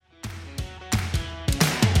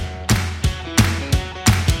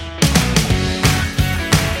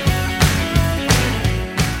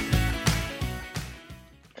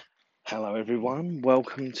everyone.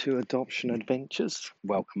 Welcome to Adoption Adventures.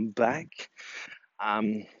 Welcome back.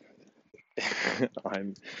 Um,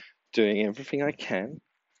 I'm doing everything I can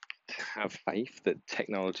to have faith that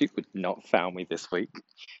technology would not fail me this week.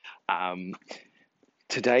 Um,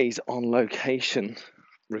 Today's on location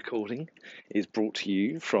recording is brought to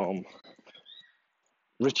you from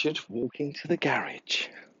Richard walking to the garage.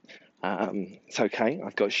 It's okay.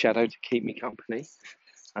 I've got Shadow to keep me company.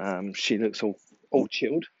 She looks all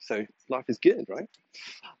chilled, so life is good, right?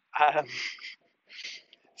 Um,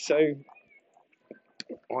 so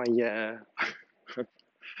I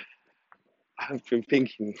I've been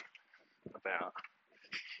thinking about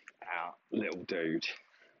our little dude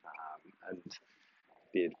and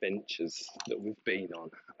the adventures that we've been on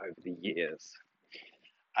over the years.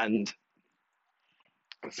 And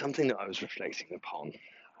something that I was reflecting upon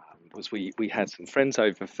was we had some friends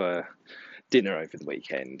over for dinner over the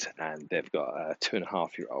weekend, and they've got a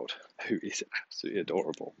 2.5-year-old who is absolutely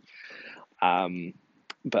adorable.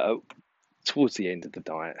 But towards the end of the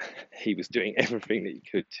night, he was doing everything that he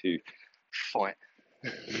could to fight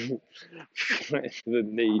the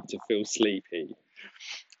need to feel sleepy.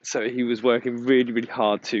 So he was working really, really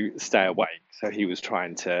hard to stay awake. So he was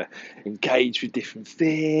trying to engage with different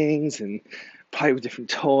things and play with different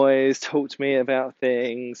toys, talk to me about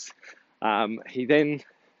things. He then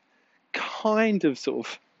kind of sort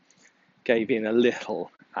of gave in a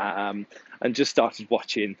little and just started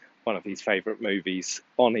watching one of his favourite movies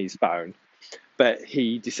on his phone. But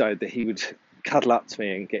he decided that he would cuddle up to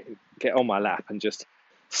me and get on my lap and just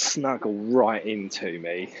snuggle right into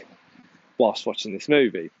me whilst watching this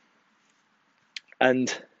movie.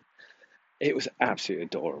 And it was absolutely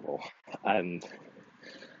adorable. And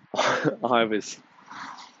I was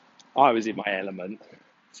in my element.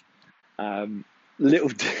 Little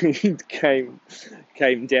dude came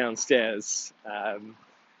downstairs.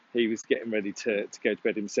 He was getting ready to go to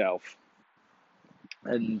bed himself.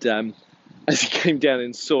 And as he came down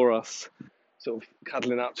and saw us sort of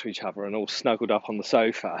cuddling up to each other and all snuggled up on the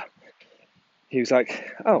sofa, he was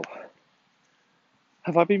like, "Oh,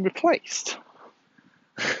 have I been replaced?"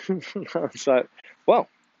 I was like, "Well,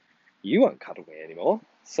 you won't cuddle me anymore,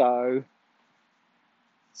 so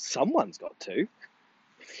someone's got to."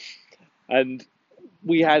 And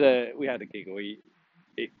we had a giggle.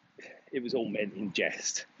 It was all meant in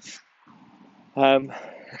jest. And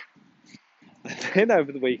then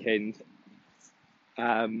over the weekend,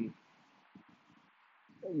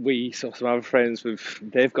 we saw some other friends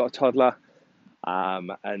they've got a toddler,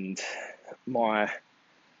 and my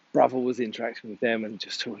brother was interacting with them and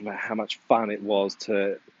just talking about how much fun it was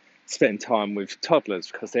to spend time with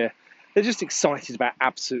toddlers because they're just excited about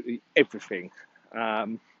absolutely everything.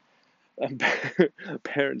 And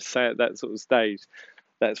parents say at that sort of stage,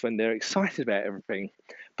 that's when they're excited about everything,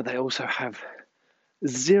 but they also have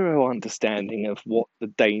zero understanding of what the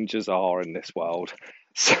dangers are in this world.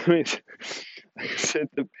 So I said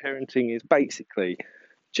the parenting is basically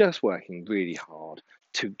just working really hard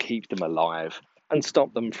to keep them alive and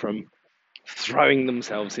stop them from throwing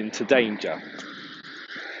themselves into danger.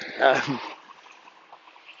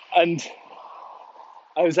 And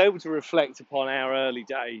I was able to reflect upon our early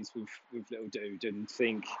days with little dude and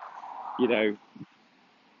think,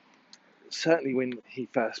 certainly when he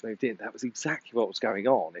first moved in, that was exactly what was going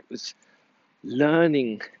on. It was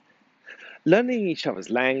learning each other's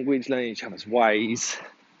language, learning each other's ways,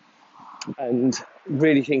 and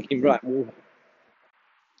really thinking, right, well,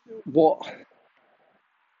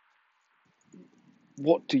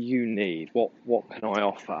 what do you need? What can I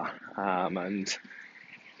offer? And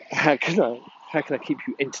how can I keep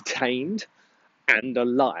you entertained and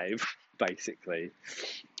alive, basically?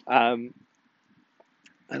 And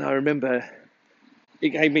I remember it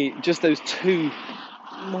gave me just those two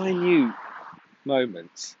minute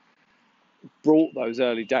moments, brought those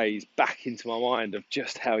early days back into my mind of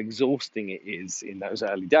just how exhausting it is in those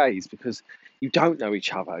early days, because you don't know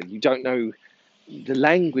each other, you don't know the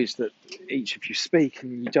language that each of you speak,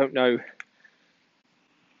 and you don't know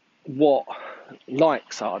what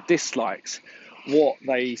likes are, dislikes, what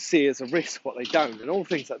they see as a risk, what they don't, and all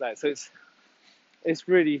things like that. So it's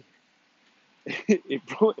really it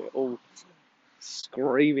brought it all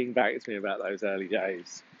screaming back to me about those early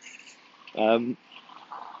days. And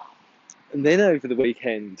then over the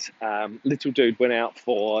weekend, little dude went out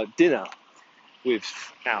for dinner with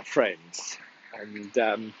our friends,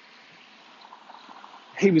 and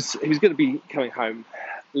he was going to be coming home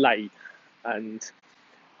late. And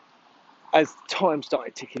as time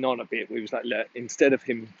started ticking on a bit, we was like, look, instead of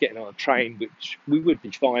him getting on a train, which we would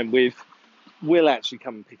be fine with, we'll actually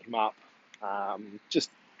come and pick him up, just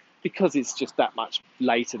because it's just that much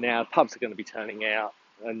later now, pubs are going to be turning out,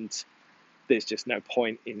 and there's just no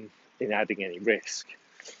point in adding any risk.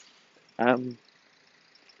 And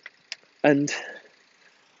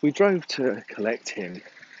we drove to collect him.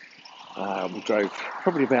 We drove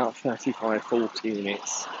probably about 35, 40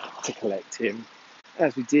 minutes to collect him.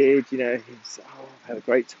 As we did, he was, I've had a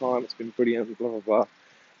great time, it's been brilliant, blah, blah, blah.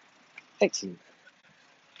 Excellent.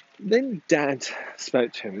 Then Dad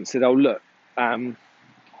spoke to him and said, look, I've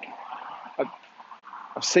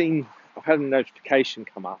had a notification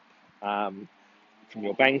come up from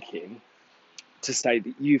your banking to say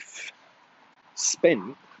that you've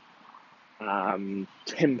spent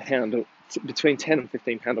 £10, between £10 and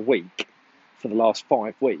 £15 a week for the last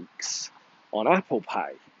 5 weeks on Apple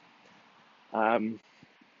Pay. I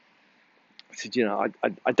said, I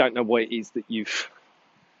don't know what it is that you've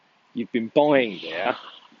been buying there,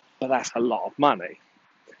 but that's a lot of money.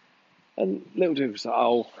 And little dude was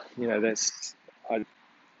like,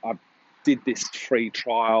 I did this free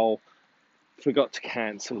trial, forgot to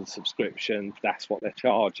cancel the subscription, that's what they're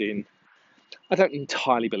charging. I don't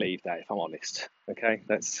entirely believe that, if I'm honest. Okay,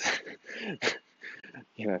 that's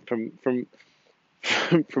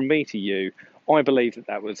from me to you. I believe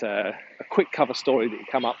that was a quick cover story that you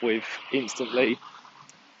come up with instantly,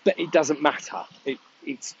 but it doesn't matter.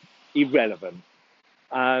 It's irrelevant.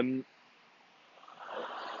 But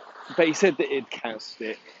he said that he'd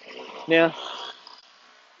cancelled it. Now,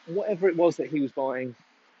 whatever it was that he was buying,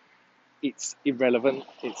 it's irrelevant.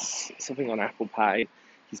 It's something on Apple Pay.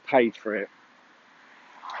 He's paid for it.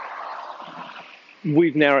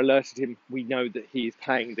 We've now alerted him. We know that he is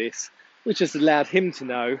paying this, which has allowed him to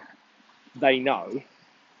know they know.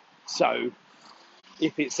 So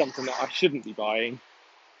if it's something that I shouldn't be buying,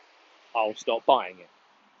 I'll stop buying it,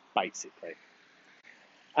 basically.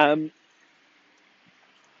 Now,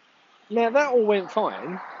 that all went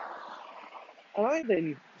fine. And I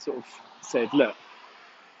then sort of said, look,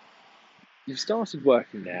 you've started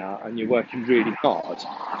working now and you're working really hard.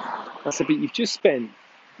 I said, but you've just spent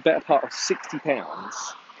the better part of £60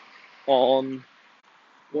 on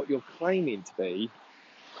what you're claiming to be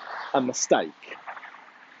a mistake.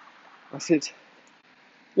 I said,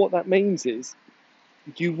 what that means is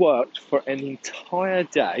you worked for an entire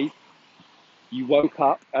day. You woke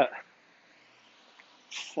up at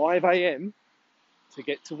 5 a.m. to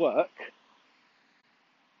get to work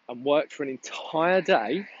and worked for an entire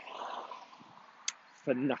day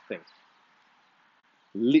for nothing.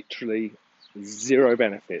 Literally zero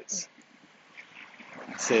benefits.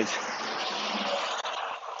 I said,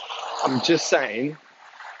 I'm just saying,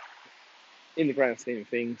 in the grand scheme of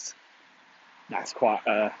things, that's quite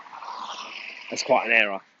an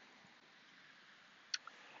error.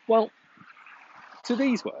 Well, to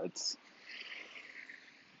these words,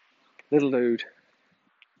 little dude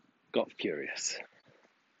got furious.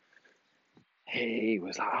 He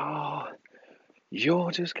was like,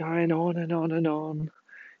 you're just going on and on and on.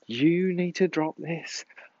 You need to drop this.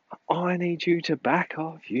 I need you to back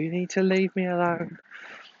off. You need to leave me alone.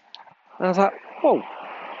 And I was like, whoa.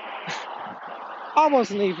 I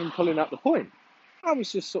wasn't even pulling up the point. I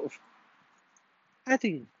was just sort of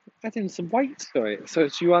adding some weight to it so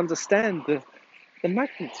that you understand the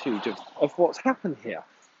magnitude of what's happened here.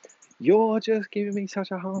 You're just giving me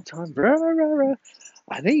such a hard time. Rah, rah, rah, rah.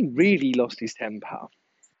 And he really lost his temper.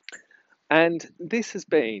 And there's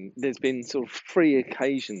been sort of 3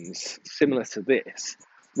 occasions similar to this,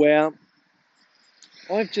 where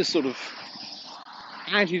I've just sort of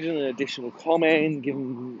added an additional comment,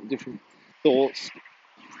 given different thoughts,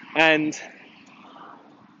 and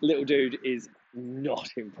little dude is not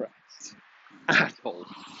impressed at all.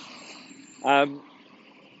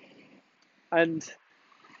 And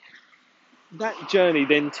that journey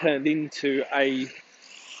then turned into a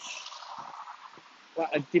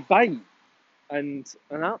debate and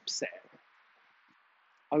an upset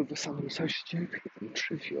over something so stupid and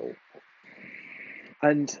trivial.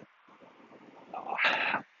 And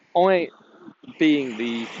I, being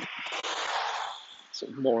the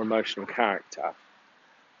sort of more emotional character,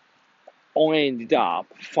 I ended up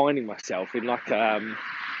finding myself in like a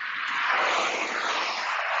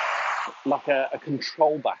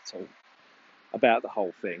control battle about the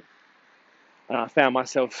whole thing. And I found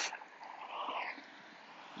myself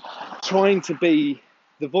trying to be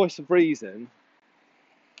the voice of reason,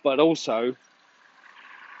 but also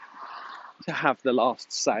to have the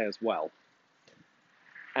last say as well.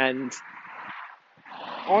 And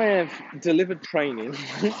I have delivered training,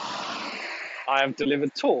 I have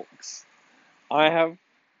delivered talks, I have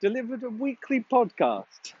delivered a weekly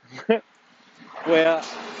podcast where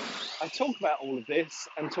I talk about all of this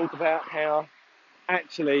and talk about how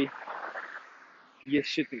actually, you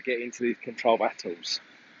shouldn't get into these control battles.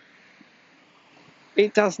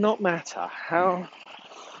 It does not matter how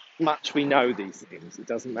much we know these things. It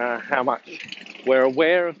doesn't matter how much we're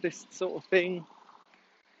aware of this sort of thing.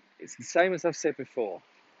 It's the same as I've said before.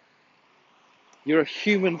 You're a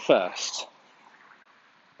human first,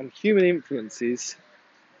 and human influences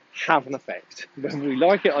have an effect. Whether we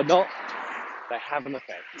like it or not, they have an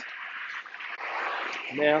effect.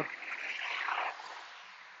 Now,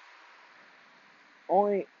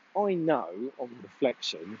 I know on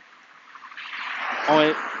reflection,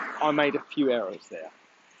 I made a few errors there.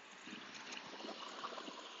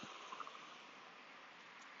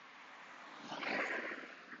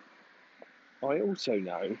 I also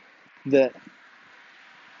know that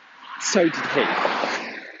so did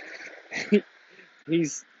he.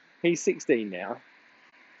 He's 16 now,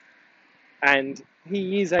 and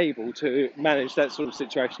he is able to manage that sort of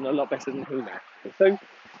situation a lot better than he now. So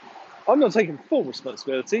I'm not taking full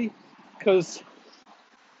responsibility because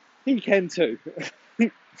he can too.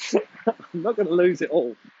 I'm not going to lose it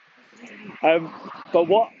all. But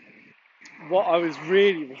what I was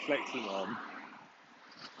really reflecting on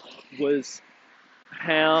was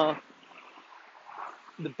how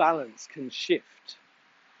the balance can shift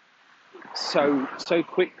so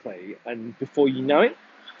quickly and before you know it.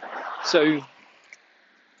 So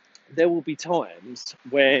there will be times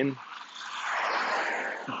when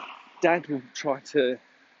Dad will try to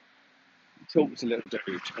talk to little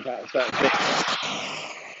dude about a certain thing,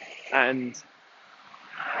 and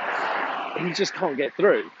he just can't get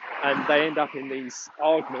through, and they end up in these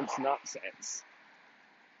arguments and upsets,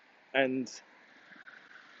 and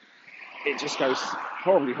it just goes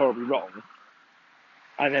horribly wrong.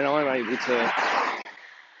 And then I'm able to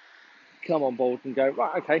come on board and go,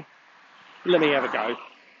 right, okay, let me have a go,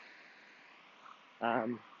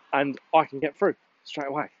 and I can get through straight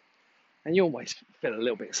away. And you always feel a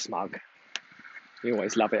little bit smug. You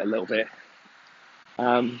always love it a little bit.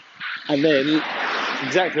 And then,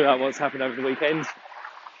 exactly like what's happened over the weekend,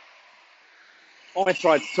 I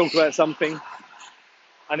tried to talk about something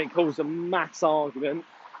and it caused a mass argument.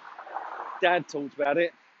 Dad talked about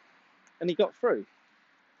it and he got through.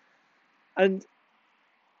 And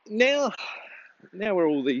now we're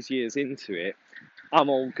all these years into it, I'm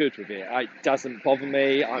all good with it. It doesn't bother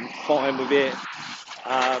me. I'm fine with it.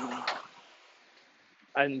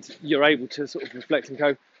 And you're able to sort of reflect and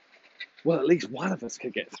go, well, at least one of us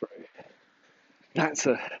could get through. That's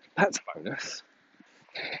a bonus.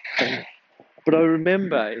 But I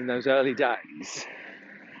remember in those early days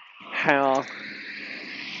how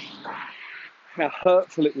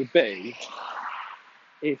hurtful it would be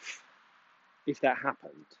if that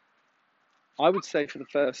happened. I would say for the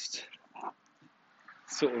first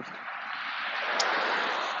sort of,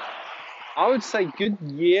 I would say good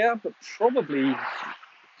year, but probably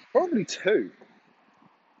two.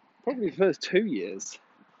 Probably the first 2 years.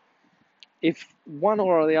 If one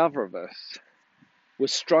or the other of us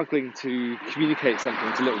was struggling to communicate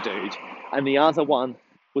something to little dude, and the other one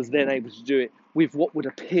was then able to do it with what would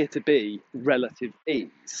appear to be relative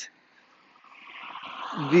ease,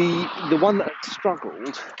 the one that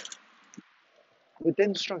struggled would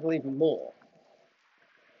then struggle even more,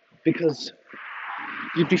 because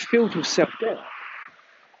you'd be filled with self-doubt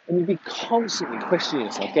and you'd be constantly questioning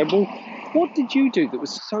yourself, going, well, what did you do that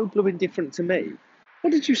was so blooming different to me?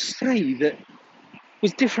 What did you say that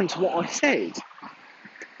was different to what I said?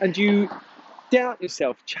 And you doubt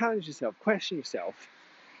yourself, challenge yourself, question yourself,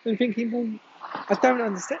 and thinking, well, I don't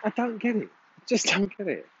understand, I don't get it, I just don't get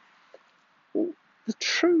it. Well, the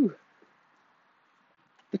true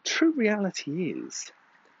reality is,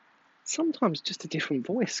 sometimes just a different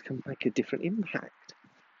voice can make a different impact.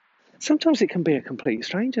 Sometimes it can be a complete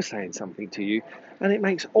stranger saying something to you, and it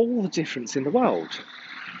makes all the difference in the world.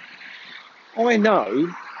 I know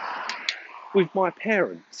with my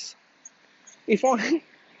parents, if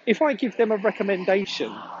I give them a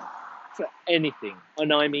recommendation for anything,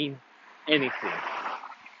 and I mean anything,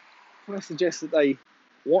 if I suggest that they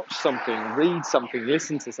watch something, read something,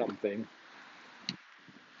 listen to something,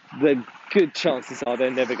 the good chances are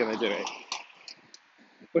they're never going to do it.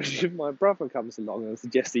 But if my brother comes along and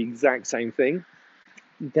suggests the exact same thing,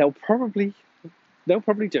 they'll probably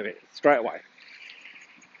do it straight away.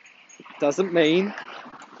 Doesn't mean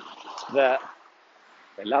that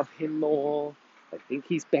they love him more, they think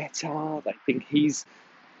he's better, they think he's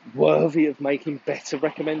worthy of making better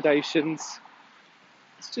recommendations.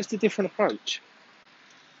 It's just a different approach.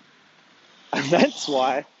 And that's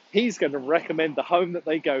why he's going to recommend the home that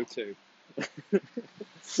they go to.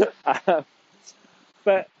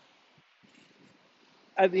 But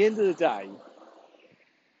at the end of the day,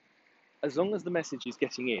 as long as the message is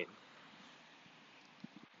getting in,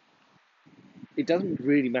 it doesn't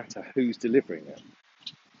really matter who's delivering it.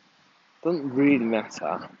 It doesn't really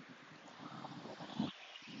matter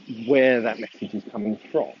where that message is coming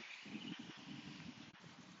from.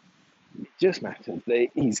 It just matters that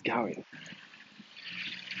it is going.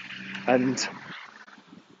 And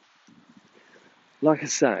like I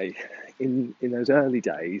say, in those early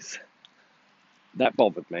days, that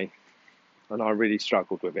bothered me and I really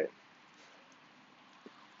struggled with it.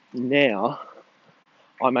 Now,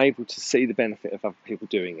 I'm able to see the benefit of other people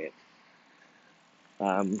doing it.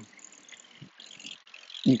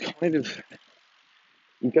 You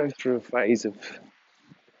go through a phase of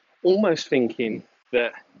almost thinking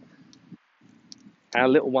that our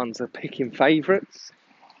little ones are picking favourites.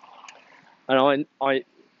 And I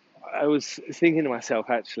was thinking to myself,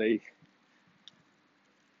 actually,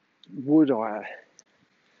 would I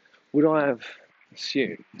have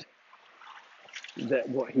assumed that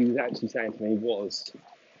what he was actually saying to me was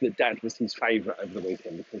that Dad was his favourite over the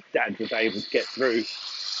weekend because Dad was able to get through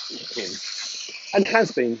him, and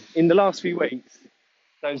has been in the last few weeks.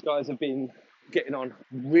 Those guys have been getting on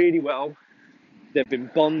really well. They've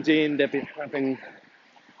been bonding. They've been having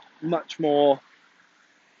much more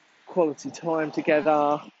quality time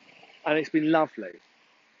together, and it's been lovely.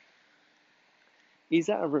 Is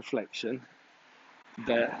that a reflection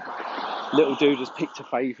that little dude has picked a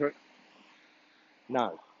favourite?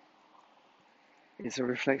 No. It's a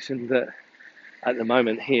reflection that at the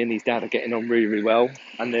moment he and his dad are getting on really, really well,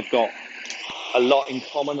 and they've got a lot in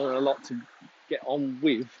common and a lot to get on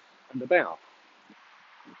with and about.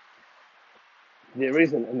 There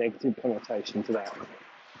isn't a negative connotation to that.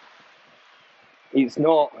 It's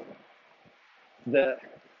not that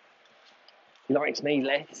he likes me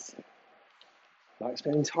less, likes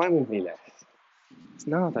spending time with me less. It's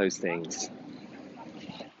none of those things.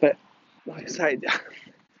 But like I say,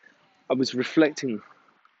 I was reflecting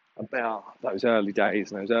about those early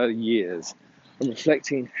days and those early years, and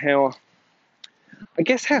reflecting how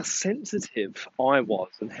sensitive I was,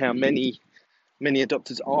 and how many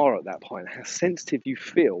adopters are at that point, how sensitive you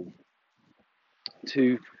feel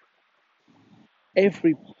to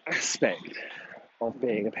every aspect of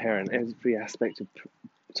being a parent, every aspect of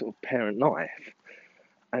sort of parent life.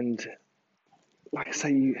 And like I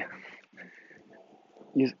say,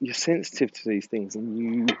 you're sensitive to these things,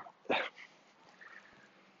 and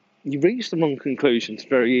you reach the wrong conclusions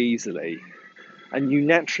very easily, and you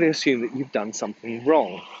naturally assume that you've done something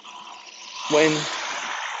wrong, when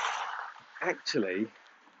actually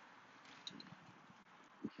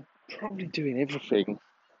you're probably doing everything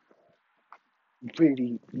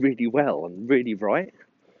really, really well and really right.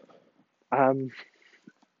 And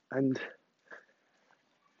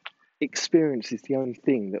experience is the only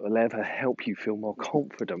thing that will ever help you feel more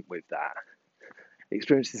confident with that.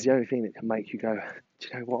 Experience is the only thing that can make you go, do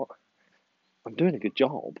you know what? I'm doing a good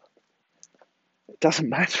job. It doesn't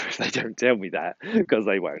matter if they don't tell me that, because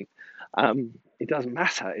they won't. It doesn't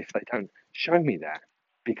matter if they don't show me that,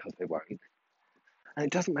 because they won't. And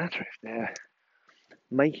it doesn't matter if they're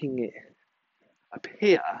making it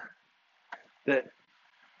appear that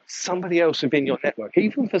somebody else within your network,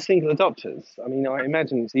 even for single adopters. I mean, I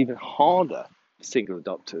imagine it's even harder for single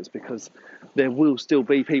adopters, because there will still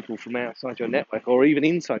be people from outside your network or even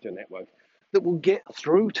inside your network that will get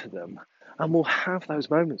through to them and will have those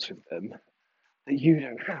moments with them that you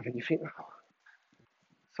don't have. And you think, oh,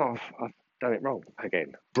 so I've done it wrong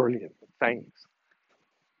again. Brilliant. Thanks.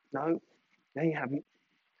 No, you haven't.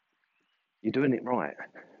 You're doing it right,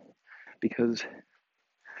 because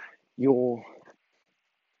you're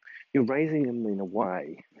raising them in a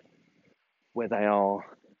way where they are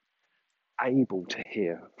able to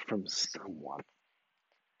hear from someone,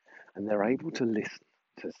 and they're able to listen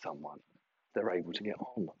to someone. They're able to get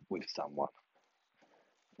on with someone.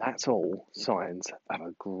 That's all signs of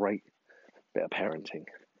a great bit of parenting.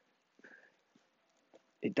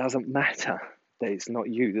 It doesn't matter that it's not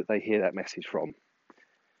you that they hear that message from,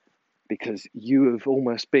 because you have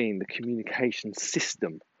almost been the communication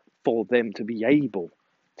system for them to be able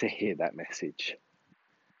to hear that message.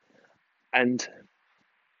 And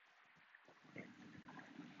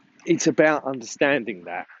it's about understanding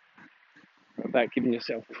that, about giving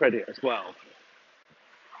yourself credit as well.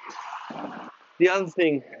 The other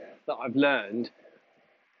thing that I've learned,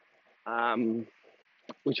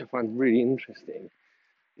 which I find really interesting,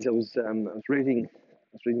 is I was reading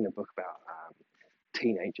a book about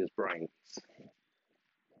teenagers' brains,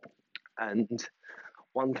 and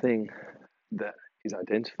one thing that is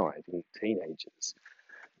identified in teenagers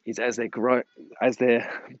is as their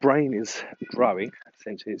brain is growing,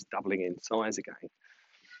 essentially it's doubling in size again,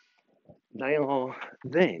 they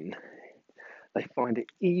find it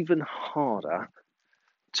even harder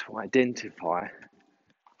to identify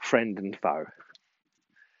friend and foe.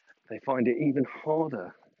 They find it even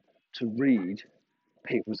harder to read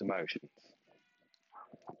people's emotions.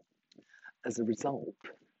 As a result,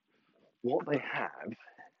 what they have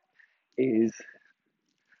is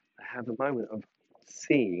they have a moment of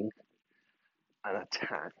seeing an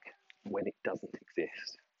attack when it doesn't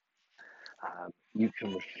exist. You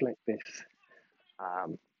can reflect this.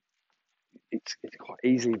 It's quite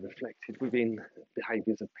easily reflected within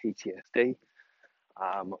behaviours of PTSD,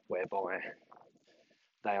 whereby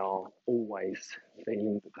they are always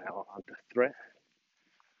feeling that they are under threat,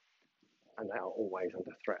 and they are always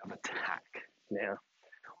under threat of attack. Now,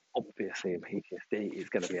 obviously, in PTSD, it's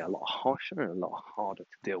going to be a lot harsher and a lot harder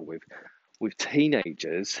to deal with. With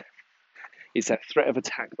teenagers, it's that threat of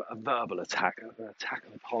attack, but a verbal attack, an attack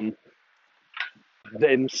upon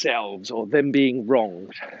themselves or them being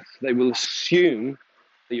wronged. So they will assume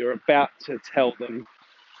that you're about to tell them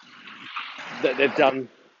that they've done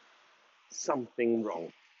something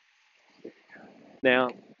wrong. Now,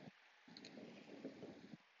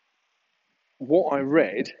 what I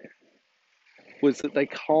read was that they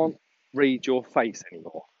can't read your face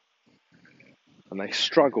anymore. And they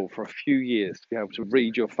struggle for a few years to be able to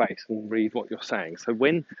read your face and read what you're saying. So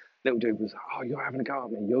when little dude was, oh, you're having a go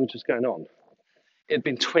at me, you're just going on. It had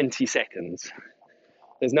been 20 seconds.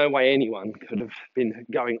 There's no way anyone could have been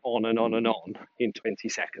going on and on and on in 20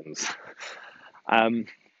 seconds.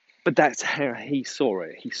 But that's how he saw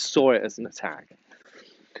it. He saw it as an attack.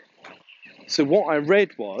 So what I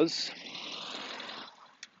read was,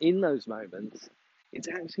 in those moments, it's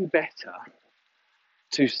actually better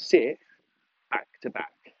to sit back to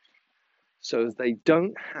back, so as they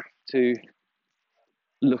don't have to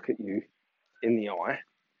look at you in the eye,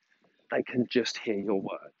 they can just hear your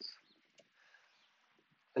words.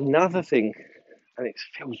 Another thing, and it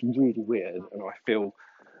feels really weird, and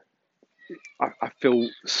I feel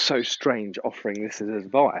so strange offering this as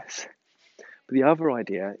advice, but the other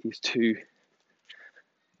idea is to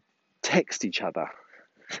text each other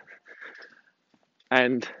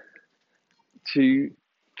and to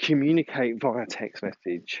communicate via text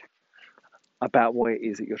message about what it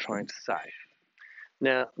is that you're trying to say.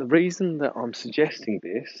 Now, the reason that I'm suggesting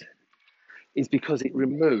this is because it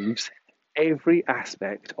removes every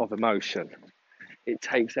aspect of emotion. It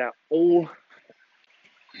takes out all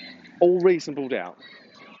reasonable doubt.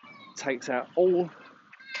 It takes out all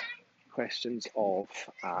questions of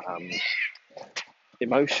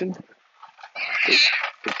emotion. It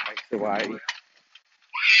takes away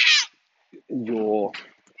your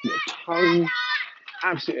tone,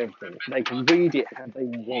 absolutely everything. They can read it how they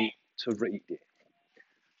want to read it.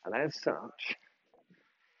 And as such,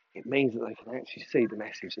 it means that they can actually see the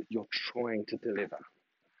message that you're trying to deliver.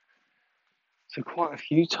 So quite a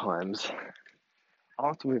few times,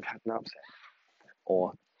 after we've had an upset,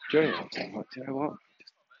 or during an upset, I'm like, do you know what?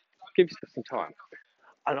 Just give yourself some time.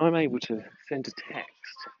 And I'm able to send a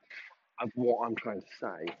text of what I'm trying to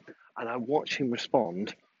say, and I watch him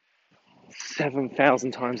respond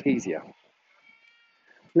 7,000 times easier.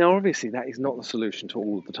 Now, obviously, that is not the solution to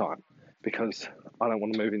all of the time, because I don't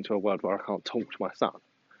want to move into a world where I can't talk to my son.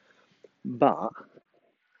 But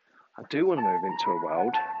I do want to move into a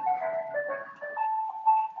world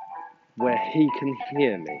where he can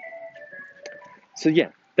hear me. So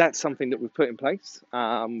yeah, that's something that we've put in place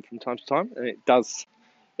from time to time, and it does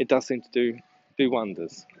seem to do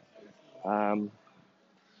wonders.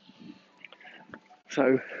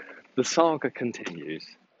 So the saga continues,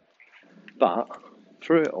 but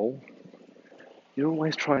through it all, you're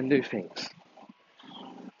always trying new things.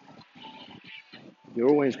 You're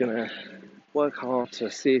always going to work hard to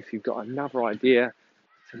see if you've got another idea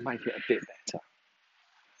to make it a bit better.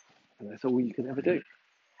 And that's all you can ever do.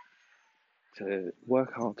 To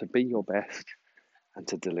work hard to be your best and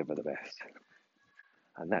to deliver the best.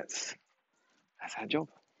 And that's our job.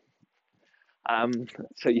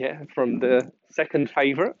 So yeah, from the second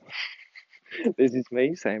favourite, this is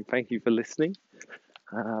me saying thank you for listening.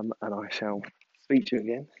 And I shall speak to you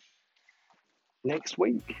again next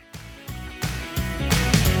week.